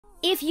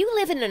If you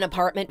live in an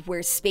apartment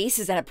where space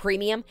is at a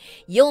premium,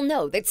 you'll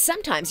know that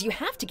sometimes you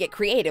have to get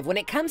creative when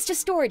it comes to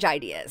storage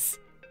ideas.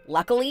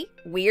 Luckily,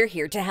 we're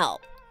here to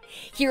help.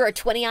 Here are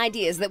 20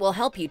 ideas that will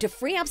help you to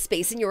free up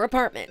space in your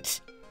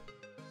apartment.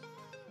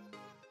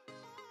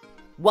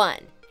 1.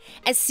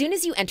 As soon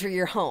as you enter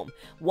your home,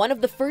 one of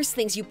the first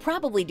things you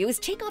probably do is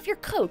take off your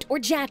coat or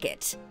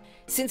jacket.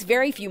 Since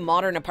very few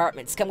modern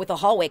apartments come with a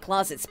hallway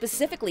closet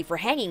specifically for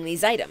hanging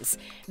these items,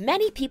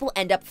 many people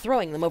end up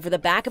throwing them over the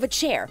back of a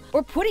chair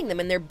or putting them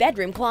in their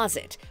bedroom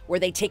closet, where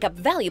they take up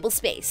valuable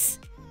space.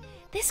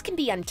 This can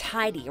be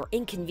untidy or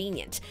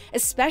inconvenient,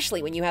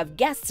 especially when you have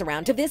guests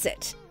around to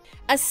visit.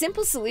 A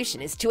simple solution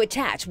is to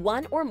attach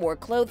one or more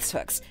clothes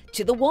hooks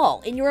to the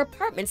wall in your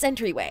apartment's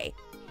entryway.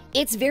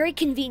 It's very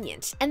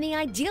convenient and the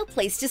ideal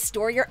place to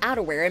store your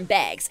outerwear and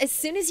bags as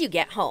soon as you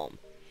get home.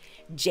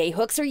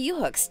 J-hooks or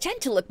U-hooks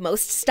tend to look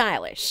most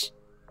stylish.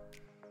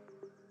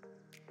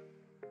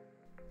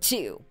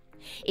 2.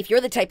 If you're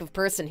the type of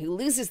person who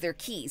loses their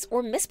keys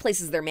or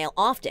misplaces their mail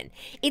often,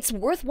 it's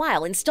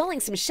worthwhile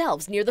installing some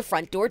shelves near the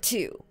front door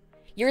too.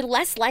 You're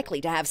less likely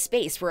to have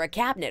space for a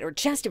cabinet or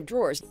chest of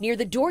drawers near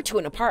the door to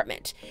an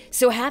apartment,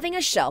 so having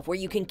a shelf where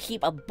you can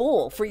keep a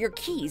bowl for your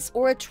keys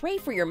or a tray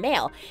for your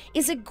mail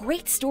is a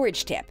great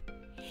storage tip.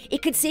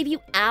 It could save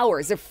you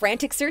hours of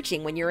frantic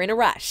searching when you're in a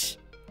rush.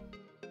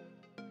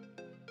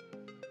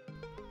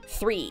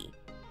 3.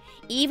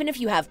 Even if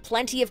you have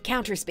plenty of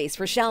counter space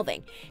for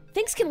shelving,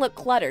 things can look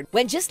cluttered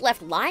when just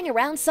left lying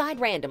around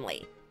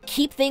randomly.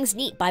 Keep things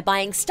neat by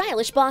buying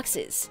stylish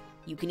boxes.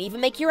 You can even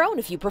make your own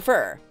if you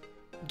prefer.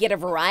 Get a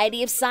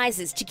variety of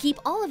sizes to keep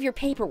all of your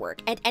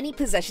paperwork and any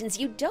possessions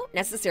you don't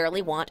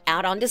necessarily want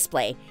out on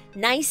display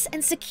nice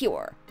and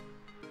secure.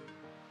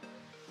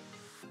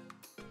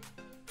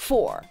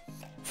 4.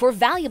 For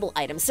valuable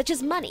items such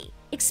as money,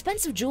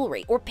 expensive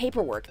jewelry, or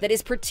paperwork that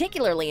is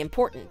particularly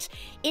important,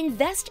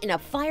 invest in a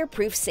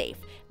fireproof safe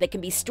that can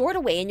be stored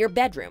away in your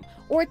bedroom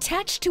or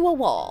attached to a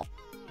wall.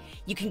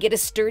 You can get a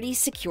sturdy,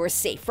 secure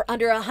safe for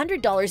under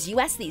 $100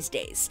 US these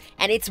days,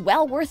 and it's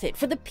well worth it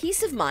for the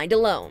peace of mind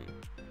alone.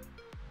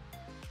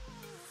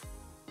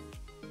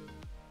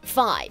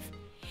 5.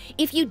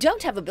 If you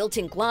don't have a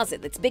built-in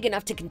closet that's big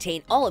enough to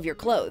contain all of your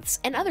clothes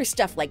and other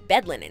stuff like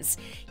bed linens,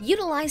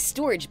 utilize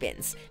storage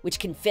bins, which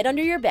can fit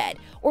under your bed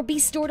or be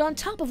stored on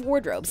top of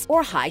wardrobes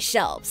or high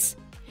shelves.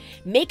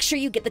 Make sure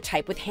you get the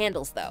type with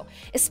handles though,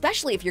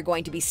 especially if you're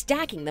going to be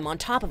stacking them on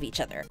top of each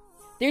other.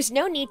 There's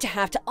no need to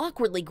have to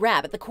awkwardly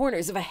grab at the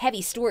corners of a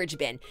heavy storage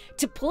bin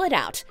to pull it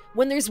out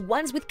when there's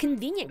ones with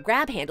convenient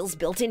grab handles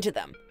built into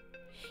them.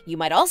 You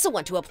might also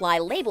want to apply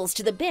labels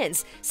to the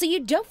bins so you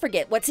don't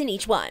forget what's in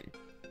each one.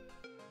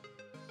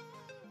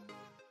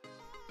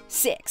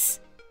 6.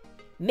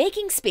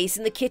 Making space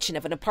in the kitchen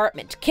of an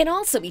apartment can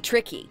also be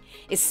tricky,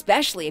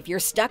 especially if you're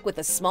stuck with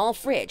a small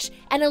fridge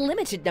and a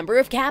limited number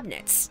of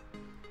cabinets.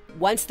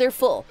 Once they're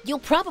full, you'll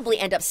probably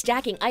end up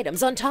stacking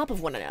items on top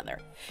of one another,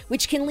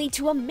 which can lead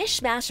to a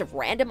mishmash of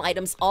random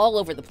items all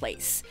over the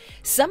place,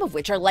 some of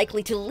which are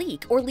likely to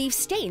leak or leave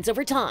stains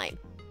over time.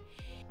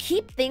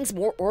 Keep things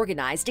more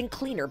organized and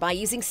cleaner by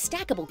using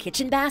stackable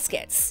kitchen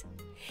baskets.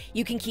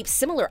 You can keep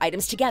similar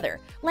items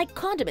together, like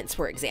condiments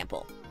for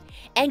example,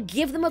 and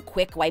give them a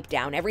quick wipe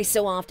down every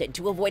so often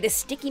to avoid a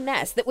sticky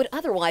mess that would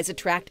otherwise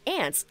attract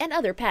ants and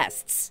other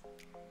pests.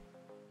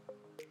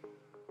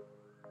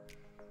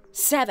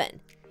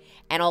 7.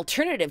 An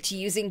alternative to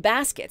using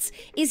baskets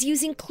is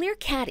using clear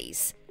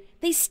caddies.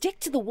 They stick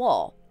to the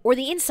wall or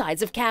the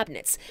insides of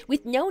cabinets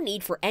with no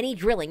need for any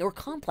drilling or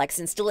complex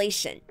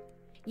installation.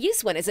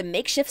 Use one as a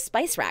makeshift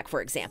spice rack,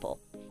 for example.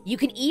 You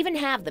can even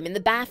have them in the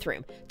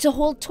bathroom to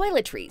hold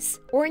toiletries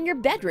or in your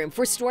bedroom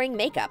for storing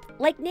makeup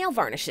like nail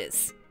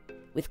varnishes.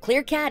 With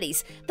clear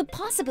caddies, the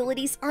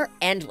possibilities are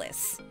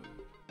endless.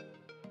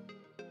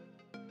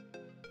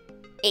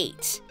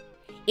 8.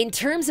 In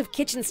terms of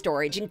kitchen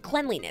storage and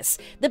cleanliness,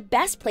 the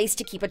best place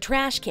to keep a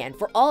trash can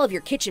for all of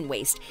your kitchen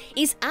waste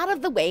is out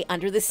of the way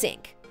under the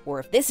sink, or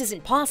if this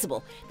isn't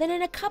possible, then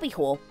in a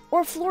cubbyhole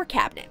or floor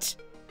cabinet.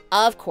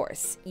 Of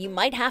course, you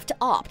might have to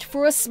opt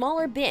for a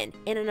smaller bin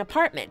in an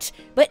apartment,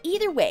 but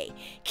either way,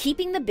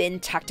 keeping the bin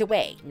tucked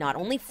away not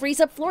only frees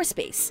up floor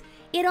space,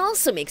 it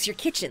also makes your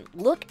kitchen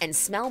look and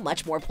smell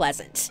much more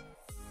pleasant.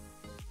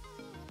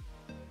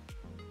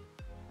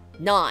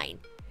 9.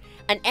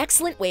 An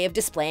excellent way of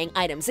displaying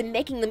items and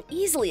making them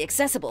easily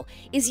accessible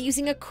is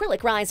using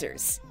acrylic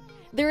risers.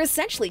 They're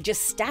essentially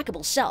just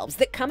stackable shelves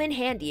that come in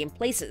handy in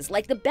places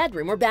like the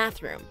bedroom or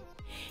bathroom.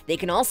 They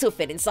can also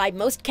fit inside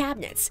most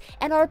cabinets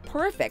and are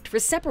perfect for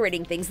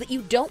separating things that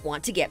you don't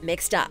want to get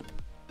mixed up.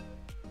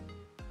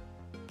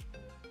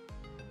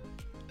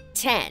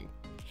 10.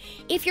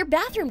 If your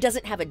bathroom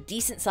doesn't have a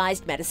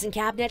decent-sized medicine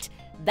cabinet,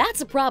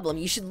 that's a problem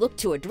you should look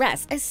to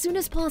address as soon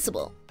as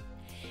possible.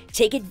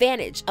 Take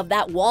advantage of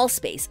that wall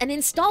space and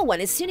install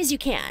one as soon as you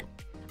can.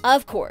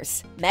 Of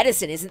course,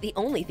 medicine isn't the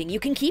only thing you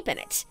can keep in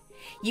it.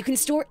 You can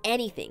store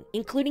anything,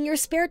 including your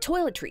spare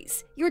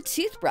toiletries, your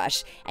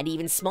toothbrush, and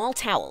even small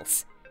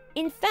towels.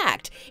 In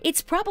fact,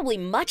 it's probably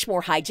much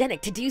more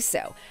hygienic to do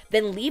so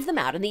than leave them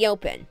out in the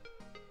open.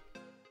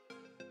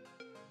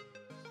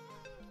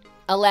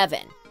 11.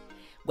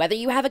 Whether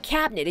you have a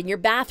cabinet in your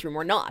bathroom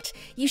or not,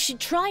 you should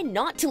try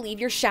not to leave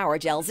your shower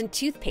gels and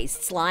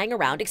toothpastes lying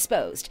around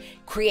exposed,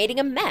 creating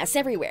a mess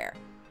everywhere.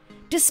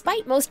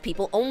 Despite most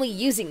people only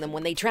using them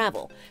when they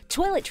travel,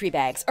 toiletry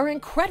bags are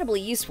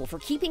incredibly useful for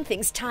keeping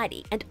things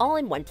tidy and all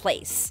in one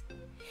place.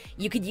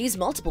 You could use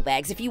multiple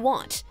bags if you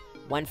want,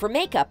 one for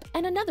makeup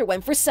and another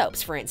one for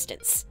soaps, for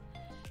instance.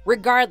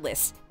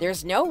 Regardless,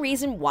 there's no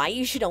reason why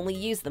you should only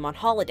use them on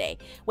holiday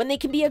when they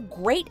can be a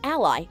great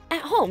ally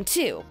at home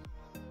too.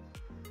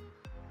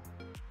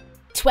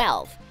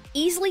 12.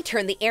 Easily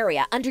turn the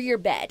area under your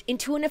bed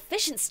into an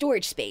efficient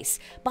storage space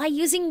by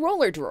using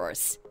roller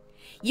drawers.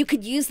 You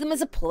could use them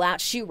as a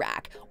pull-out shoe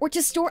rack or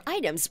to store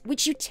items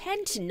which you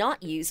tend to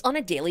not use on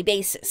a daily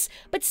basis,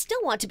 but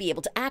still want to be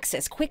able to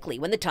access quickly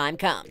when the time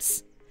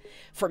comes.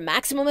 For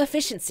maximum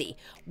efficiency,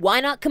 why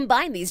not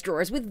combine these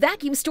drawers with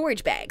vacuum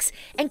storage bags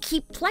and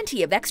keep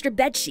plenty of extra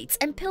bed sheets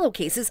and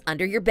pillowcases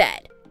under your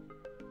bed?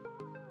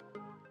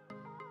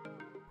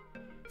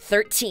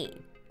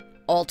 13.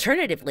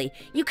 Alternatively,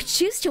 you could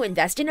choose to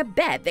invest in a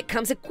bed that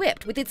comes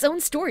equipped with its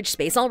own storage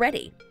space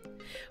already.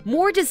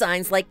 More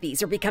designs like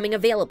these are becoming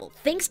available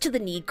thanks to the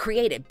need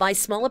created by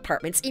small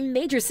apartments in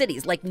major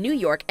cities like New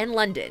York and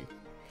London.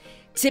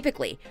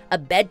 Typically, a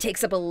bed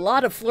takes up a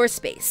lot of floor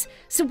space,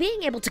 so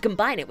being able to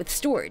combine it with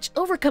storage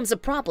overcomes a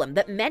problem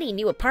that many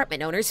new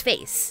apartment owners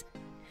face.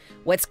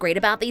 What's great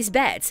about these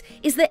beds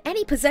is that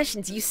any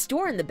possessions you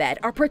store in the bed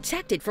are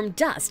protected from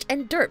dust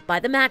and dirt by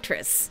the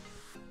mattress.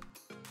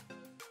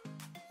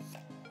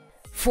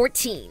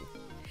 14.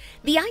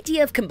 The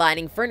idea of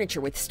combining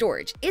furniture with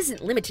storage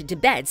isn't limited to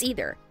beds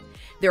either.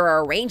 There are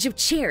a range of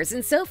chairs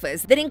and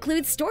sofas that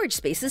include storage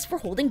spaces for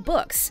holding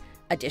books,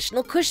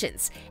 additional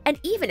cushions, and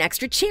even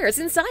extra chairs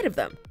inside of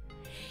them.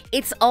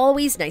 It's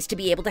always nice to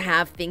be able to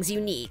have things you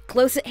need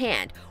close at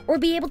hand or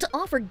be able to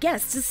offer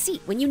guests a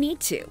seat when you need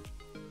to.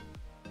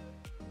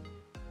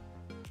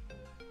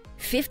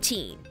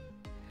 15.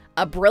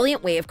 A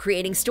brilliant way of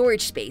creating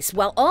storage space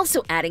while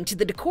also adding to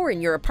the decor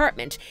in your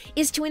apartment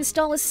is to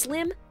install a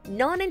slim,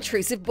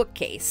 non-intrusive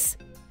bookcase.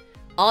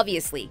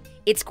 Obviously,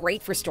 it's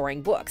great for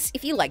storing books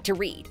if you like to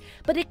read,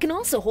 but it can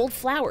also hold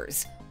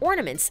flowers,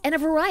 ornaments, and a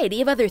variety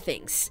of other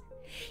things.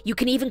 You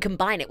can even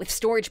combine it with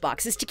storage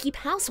boxes to keep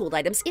household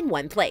items in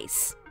one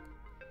place.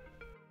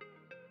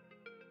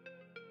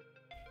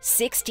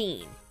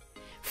 16.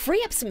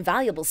 Free up some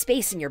valuable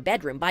space in your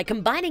bedroom by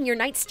combining your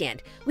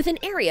nightstand with an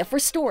area for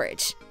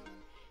storage.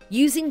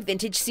 Using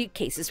vintage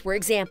suitcases, for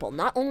example,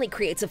 not only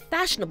creates a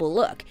fashionable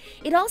look,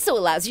 it also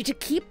allows you to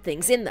keep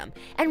things in them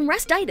and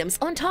rest items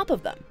on top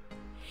of them.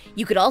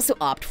 You could also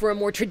opt for a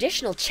more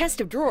traditional chest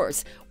of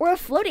drawers or a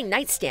floating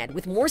nightstand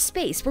with more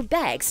space for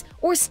bags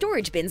or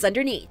storage bins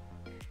underneath.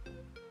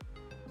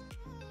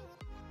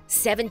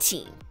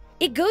 17.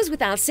 It goes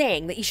without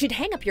saying that you should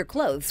hang up your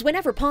clothes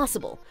whenever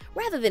possible,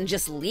 rather than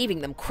just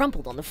leaving them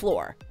crumpled on the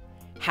floor.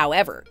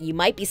 However, you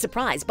might be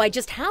surprised by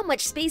just how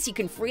much space you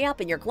can free up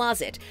in your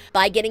closet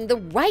by getting the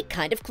right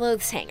kind of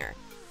clothes hanger.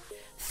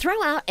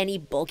 Throw out any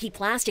bulky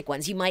plastic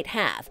ones you might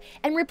have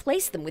and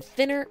replace them with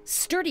thinner,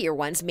 sturdier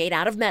ones made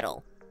out of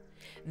metal.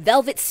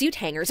 Velvet suit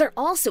hangers are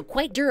also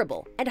quite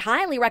durable and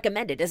highly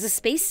recommended as a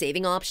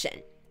space-saving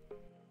option.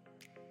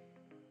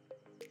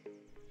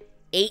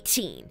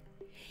 18.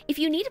 If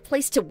you need a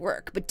place to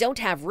work but don't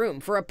have room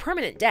for a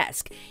permanent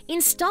desk,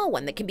 install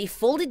one that can be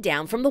folded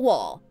down from the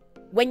wall.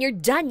 When you're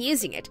done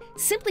using it,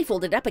 simply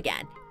fold it up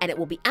again, and it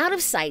will be out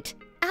of sight,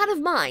 out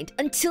of mind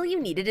until you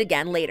need it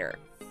again later.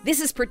 This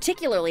is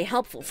particularly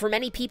helpful for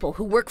many people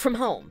who work from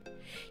home.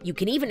 You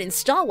can even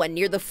install one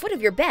near the foot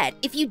of your bed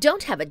if you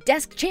don't have a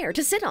desk chair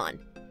to sit on.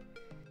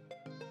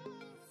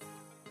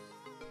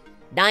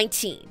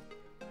 19.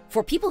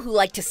 For people who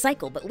like to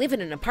cycle but live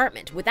in an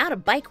apartment without a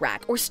bike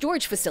rack or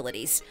storage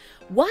facilities,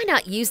 why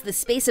not use the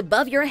space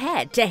above your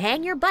head to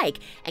hang your bike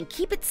and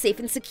keep it safe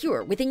and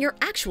secure within your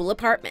actual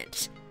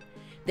apartment?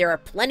 There are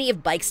plenty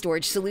of bike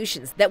storage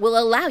solutions that will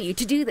allow you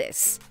to do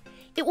this.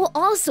 It will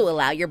also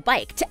allow your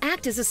bike to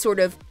act as a sort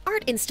of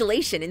art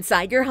installation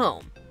inside your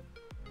home.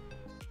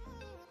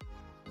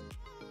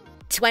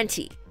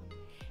 20.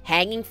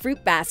 Hanging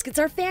fruit baskets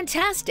are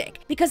fantastic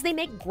because they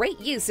make great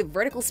use of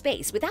vertical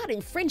space without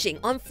infringing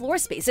on floor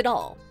space at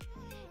all.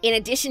 In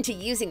addition to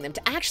using them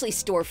to actually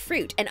store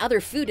fruit and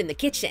other food in the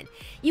kitchen,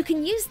 you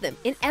can use them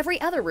in every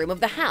other room of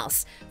the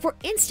house for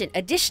instant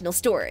additional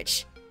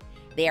storage.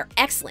 They are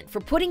excellent for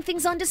putting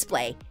things on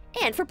display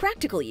and for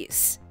practical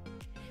use.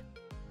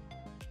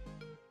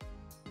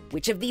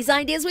 Which of these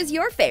ideas was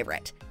your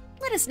favorite?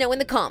 Let us know in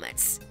the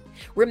comments.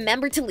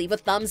 Remember to leave a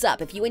thumbs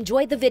up if you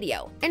enjoyed the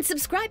video and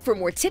subscribe for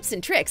more tips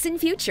and tricks in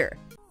future.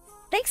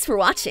 Thanks for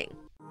watching.